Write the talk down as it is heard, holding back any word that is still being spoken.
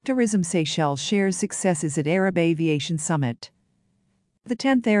Tourism Seychelles shares successes at Arab Aviation Summit. The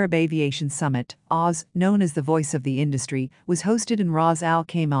 10th Arab Aviation Summit, Oz, known as the voice of the industry, was hosted in Ras Al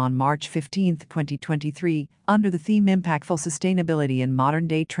Khaimah on March 15, 2023, under the theme Impactful Sustainability in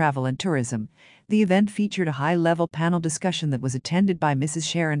Modern-Day Travel and Tourism. The event featured a high-level panel discussion that was attended by Mrs.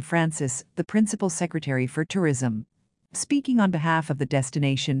 Sharon Francis, the Principal Secretary for Tourism. Speaking on behalf of the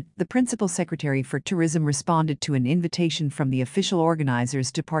destination, the Principal Secretary for Tourism responded to an invitation from the official organizers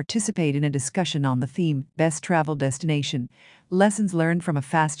to participate in a discussion on the theme, Best Travel Destination, Lessons Learned from a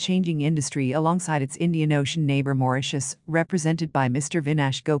Fast-Changing Industry alongside its Indian Ocean neighbor Mauritius, represented by Mr.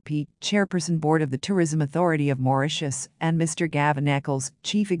 Vinash Gopi, Chairperson Board of the Tourism Authority of Mauritius, and Mr. Gavin Eccles,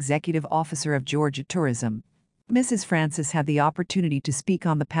 Chief Executive Officer of Georgia Tourism. Mrs. Francis had the opportunity to speak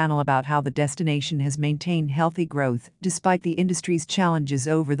on the panel about how the destination has maintained healthy growth despite the industry's challenges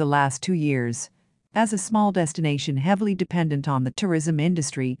over the last 2 years. As a small destination heavily dependent on the tourism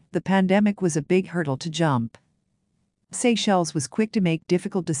industry, the pandemic was a big hurdle to jump. Seychelles was quick to make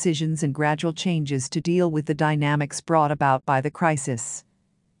difficult decisions and gradual changes to deal with the dynamics brought about by the crisis.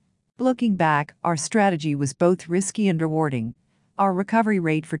 Looking back, our strategy was both risky and rewarding. Our recovery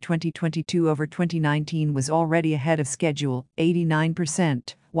rate for 2022 over 2019 was already ahead of schedule,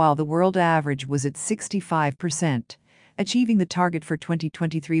 89%, while the world average was at 65%. Achieving the target for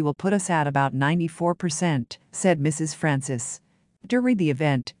 2023 will put us at about 94%, said Mrs. Francis. During the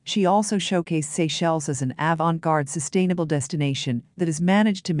event, she also showcased Seychelles as an avant-garde sustainable destination that has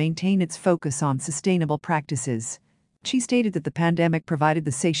managed to maintain its focus on sustainable practices. She stated that the pandemic provided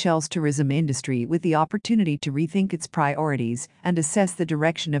the Seychelles tourism industry with the opportunity to rethink its priorities and assess the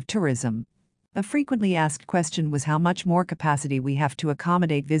direction of tourism. A frequently asked question was how much more capacity we have to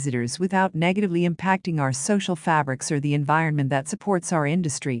accommodate visitors without negatively impacting our social fabrics or the environment that supports our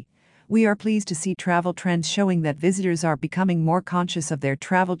industry. We are pleased to see travel trends showing that visitors are becoming more conscious of their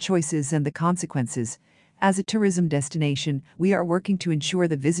travel choices and the consequences. As a tourism destination, we are working to ensure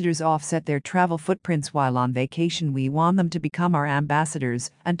that visitors offset their travel footprints while on vacation. We want them to become our ambassadors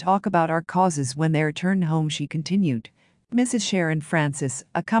and talk about our causes when they return home, she continued. Mrs. Sharon Francis,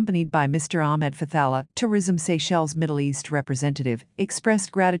 accompanied by Mr. Ahmed Fathala, Tourism Seychelles Middle East representative,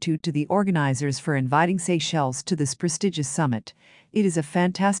 expressed gratitude to the organizers for inviting Seychelles to this prestigious summit. It is a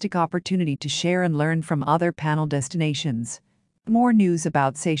fantastic opportunity to share and learn from other panel destinations. More news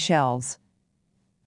about Seychelles.